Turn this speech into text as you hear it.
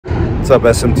up,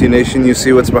 SMT Nation? You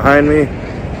see what's behind me?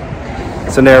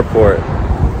 It's an airport.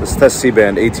 Let's test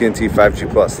C-band, AT&T 5G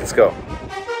Plus. Let's go.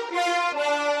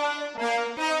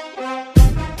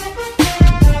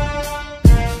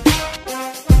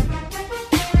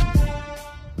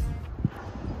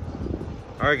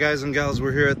 Alright guys and gals,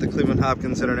 we're here at the Cleveland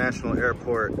Hopkins International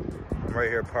Airport. I'm right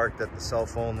here parked at the cell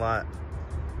phone lot.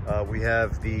 We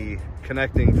have the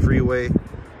connecting freeway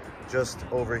just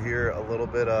over here a little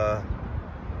bit, I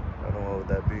don't know, what would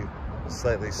that be?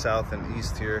 Slightly south and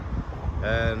east here.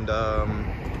 And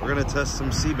we're gonna test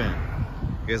some C-band.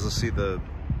 You guys will see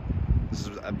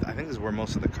I think this is where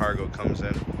most of the cargo comes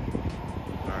in.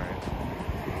 Alright.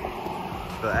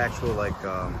 The actual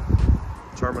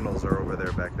terminals are over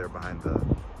there, back there behind the,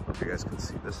 I hope you guys can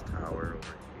see this tower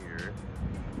over here.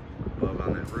 Above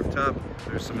on that rooftop,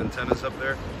 there's some antennas up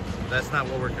there. That's not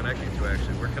what we're connecting to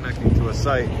actually. We're connecting to a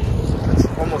site that's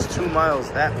almost 2 miles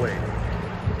that way.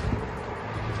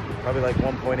 Probably like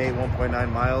 1.8,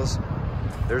 1.9 miles.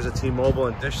 There's a T-Mobile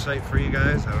and Dish site for you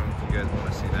guys. I don't know if you guys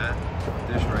want to see that.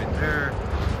 Dish right there.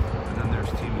 And then there's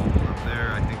T-Mobile up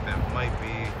there. I think that might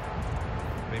be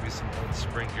maybe some old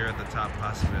Sprint here at the top,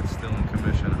 possibly it's still in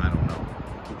commission. I don't know.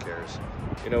 Who cares?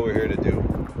 You know what we're here to do.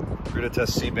 We're going to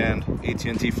test C-band,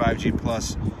 AT&T 5G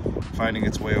Plus, finding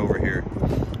its way over here.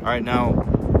 All right, now,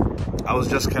 I was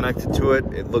just connected to it.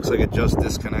 It looks like it just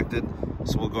disconnected.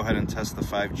 So we'll go ahead and test the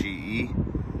 5GE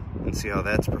and see how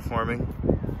that's performing.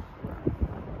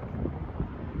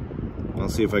 I'll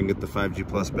see if I can get the 5G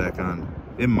Plus back on.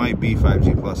 It might be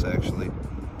 5G Plus, actually.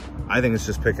 I think it's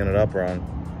just picking it up wrong.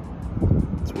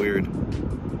 It's weird.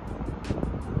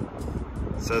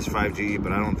 It says 5G,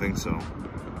 but I don't think so.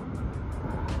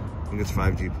 I think it's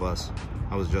 5G Plus.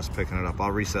 I was just picking it up.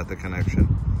 I'll reset the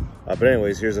connection. But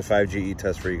anyways, here's a 5GE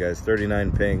test for you guys.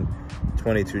 39 ping,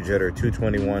 22 jitter,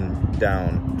 221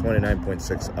 down,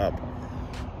 29.6 up.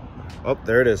 Oh,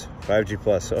 there it is, 5G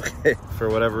Plus. Okay, for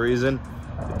whatever reason,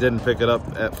 it didn't pick it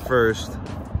up at first.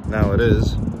 Now it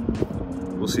is.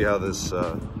 We'll see how this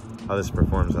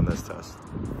performs on this test.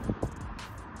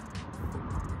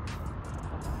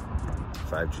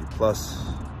 5G Plus.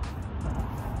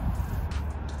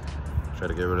 Try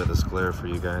to get rid of this glare for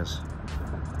you guys.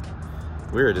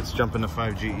 Weird, it's jumping to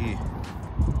 5GE.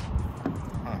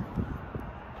 Huh.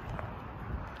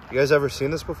 You guys ever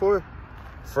seen this before?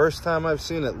 First time I've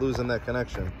seen it losing that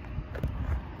connection.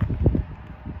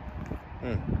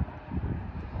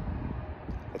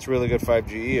 That's really good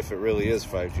 5GE if it really is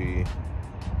 5GE.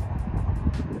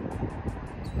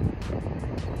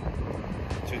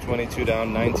 222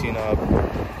 down, 19 up,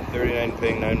 39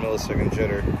 ping, 9 millisecond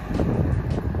jitter.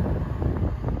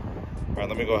 All right,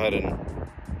 let me go ahead and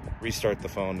restart the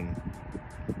phone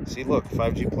and see. Look,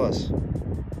 5G Plus.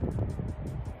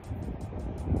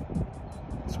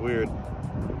 It's weird.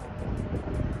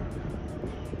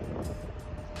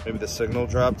 Maybe the signal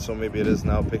dropped, so maybe it is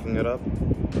now picking it up.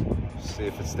 See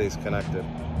if it stays connected.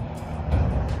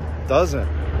 Doesn't.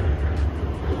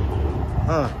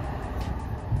 Huh.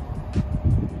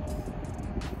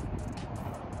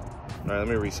 All right, let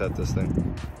me reset this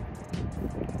thing.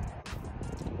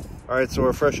 All right, so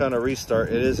we're fresh on a restart.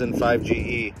 It is in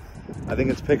 5GE. I think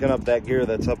it's picking up that gear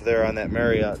that's up there on that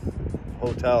Marriott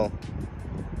hotel.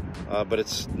 But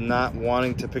it's not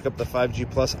wanting to pick up the 5G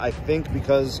Plus. I think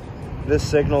because this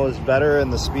signal is better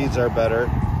and the speeds are better,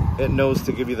 it knows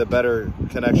to give you the better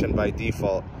connection by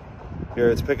default. Here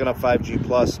it's picking up 5G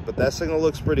Plus, but that signal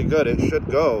looks pretty good. It should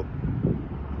go.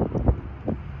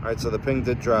 All right, so the ping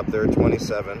did drop there,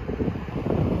 27.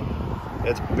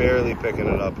 It's barely picking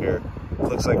it up here.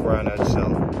 Looks like we're on edge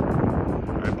cell.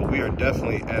 All right, but we are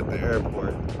definitely at the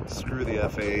airport. Screw the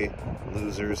FAA,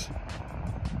 losers.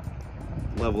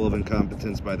 Level of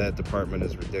incompetence by that department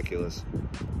is ridiculous.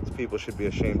 These people should be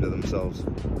ashamed of themselves.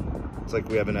 It's like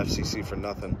we have an FCC for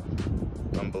nothing.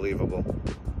 Unbelievable.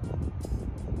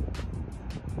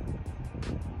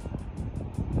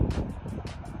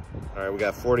 All right, we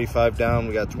got 45 down,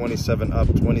 we got 27 up,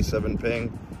 27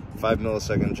 ping, 5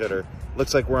 millisecond jitter.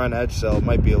 Looks like we're on edge cell. It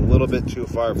might be a little bit too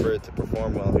far for it to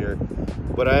perform well here,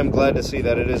 but I am glad to see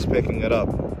that it is picking it up.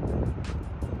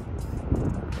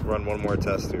 Run one more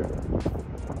test here.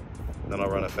 Then I'll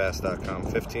run a fast.com.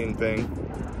 15 ping,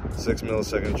 6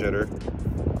 millisecond jitter.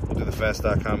 We'll do the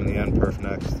fast.com in the end perf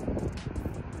next.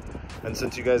 And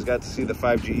since you guys got to see the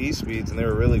 5GE speeds and they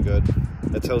were really good,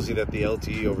 that tells you that the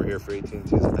LTE over here for AT&T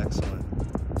is excellent.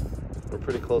 We're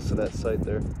pretty close to that site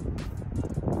there.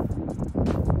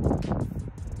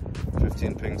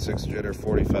 15 ping, 6 jitter,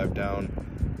 45 down,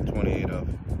 28 up.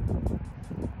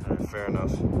 All right, fair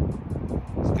enough.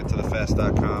 Let's get to the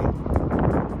fast.com.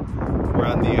 We're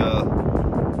on the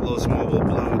Altice Mobile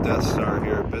Blue Death Star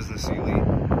here, Business Elite.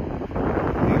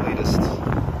 The elitist.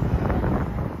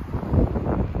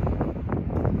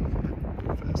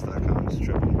 Fast.com is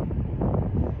tripping.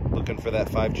 Looking for that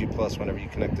 5G plus whenever you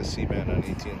connect to C-band on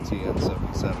AT&T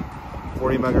N77.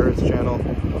 40 megahertz channel.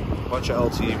 Bunch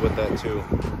of LTE with that too.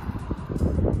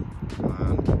 Come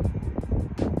on.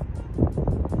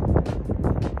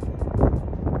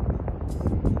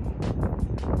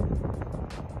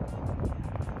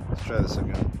 Let's try this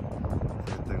again.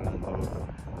 Everything won't load.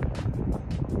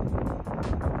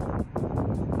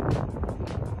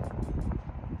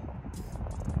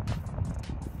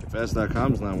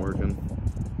 Fast.com's not working.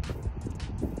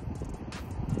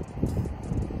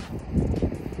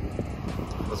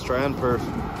 Let's try on Perf.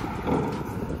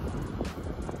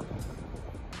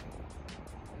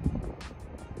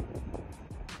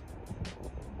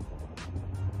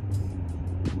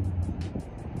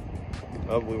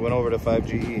 Oh, we went over to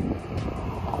 5GE.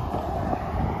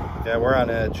 Yeah, we're on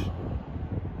edge.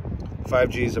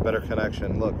 5G is a better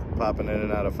connection. Look, popping in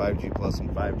and out of 5G plus and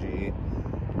 5GE.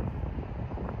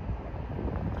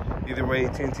 Either way,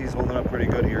 AT&T is holding up pretty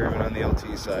good here, even on the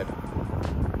LTE side.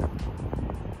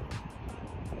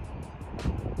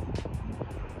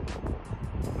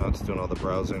 Now it's doing all the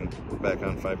browsing. We're back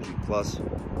on 5G plus.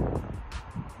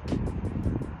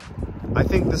 I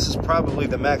think this is probably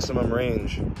the maximum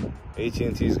range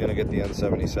AT&T is going to get the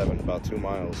N77, about 2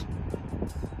 miles.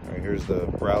 All right, here's the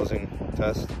browsing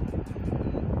test.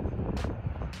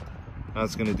 Now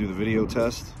it's going to do the video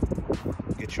test,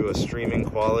 get you a streaming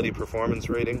quality performance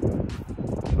rating.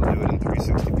 It'll do it in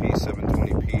 360p,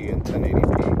 720p, and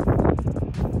 1080p.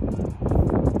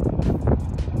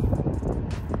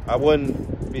 I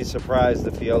wouldn't be surprised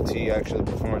if the LTE actually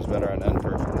performs better on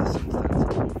NPerf in this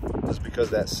instance, just because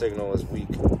that signal is weak.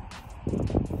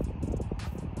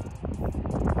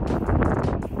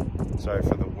 Sorry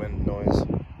for the wind noise.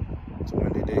 It's a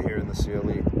windy day here in the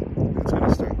CLE. It's going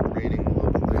to start raining a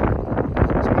little bit later.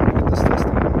 So I'm going to get this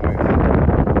testing on the way.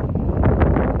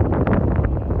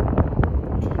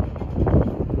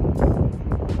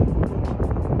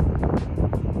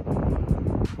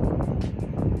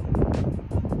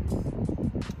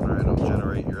 Alright, I'll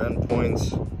generate your endpoints.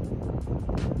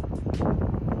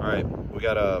 Alright, we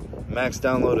got a max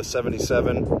download of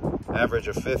 77, average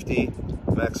of 50.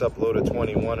 Max upload of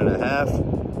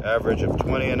 21.5, average of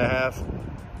 20.5,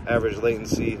 average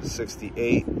latency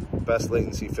 68, best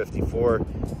latency 54,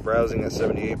 browsing at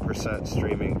 78%,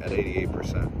 streaming at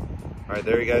 88%. All right,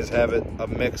 there you guys have it, a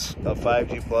mix of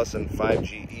 5G plus and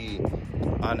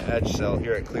 5GE on Edge Cell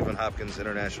here at Cleveland Hopkins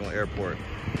International Airport.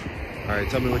 All right,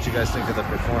 tell me what you guys think of the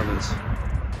performance.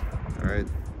 All right,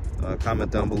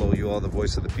 comment down below. You all the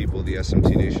voice of the people, the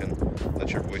SMT Nation.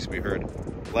 Let your voice be heard.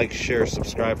 Like, share,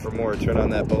 subscribe for more. Turn on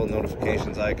that bell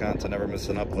notifications icon to never miss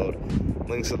an upload.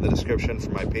 Links in the description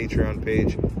for my Patreon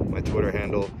page, my Twitter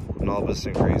handle, and all business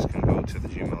inquiries can go to the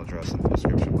Gmail address in the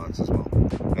description box as well.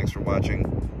 Thanks for watching.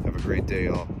 Have a great day,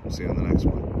 y'all. See you on the next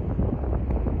one.